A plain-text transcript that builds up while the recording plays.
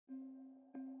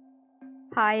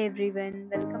Hi everyone,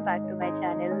 welcome back to my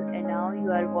channel and now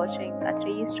you are watching a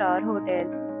 3-star hotel.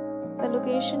 The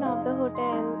location of the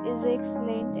hotel is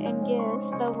excellent and guests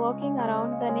love walking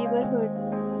around the neighborhood.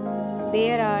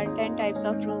 There are 10 types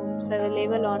of rooms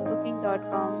available on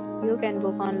booking.com. You can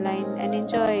book online and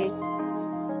enjoy it.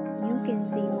 You can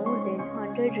see more than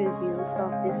 100 reviews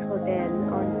of this hotel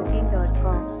on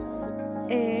booking.com.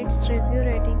 Its review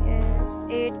rating is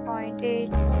 8.8,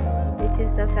 which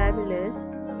is the fabulous.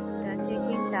 The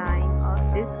check-in time of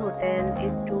this hotel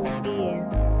is 2 p.m.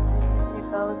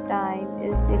 Check-out time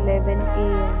is 11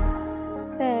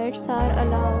 p.m. Pets are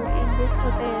allowed in this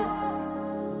hotel.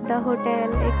 The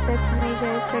hotel accepts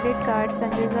major credit cards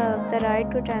and reserves the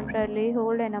right to temporarily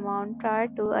hold an amount prior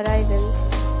to arrival.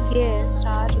 Guests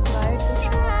are required to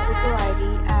show a photo ID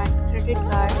and credit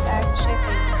card at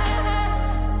check-in.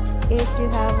 If you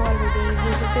have already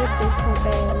visited this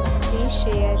hotel, please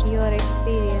share your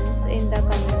experience in the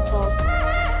comment box.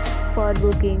 For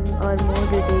booking or more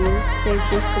details, check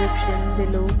description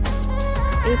below.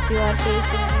 If you are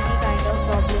facing any kind of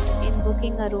problem in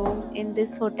booking a room in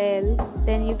this hotel,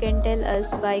 then you can tell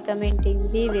us by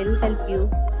commenting. We will help you.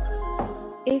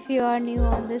 If you are new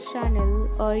on this channel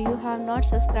or you have not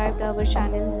subscribed our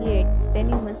channel yet, then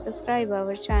you must subscribe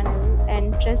our channel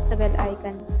and press the bell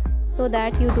icon so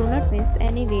that you do not miss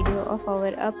any video of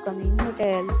our upcoming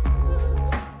hotel.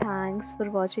 Thanks for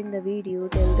watching the video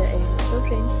till the end. So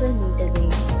friends, will meet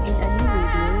again in a new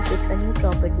video with a new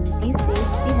property. Be safe,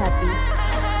 be happy.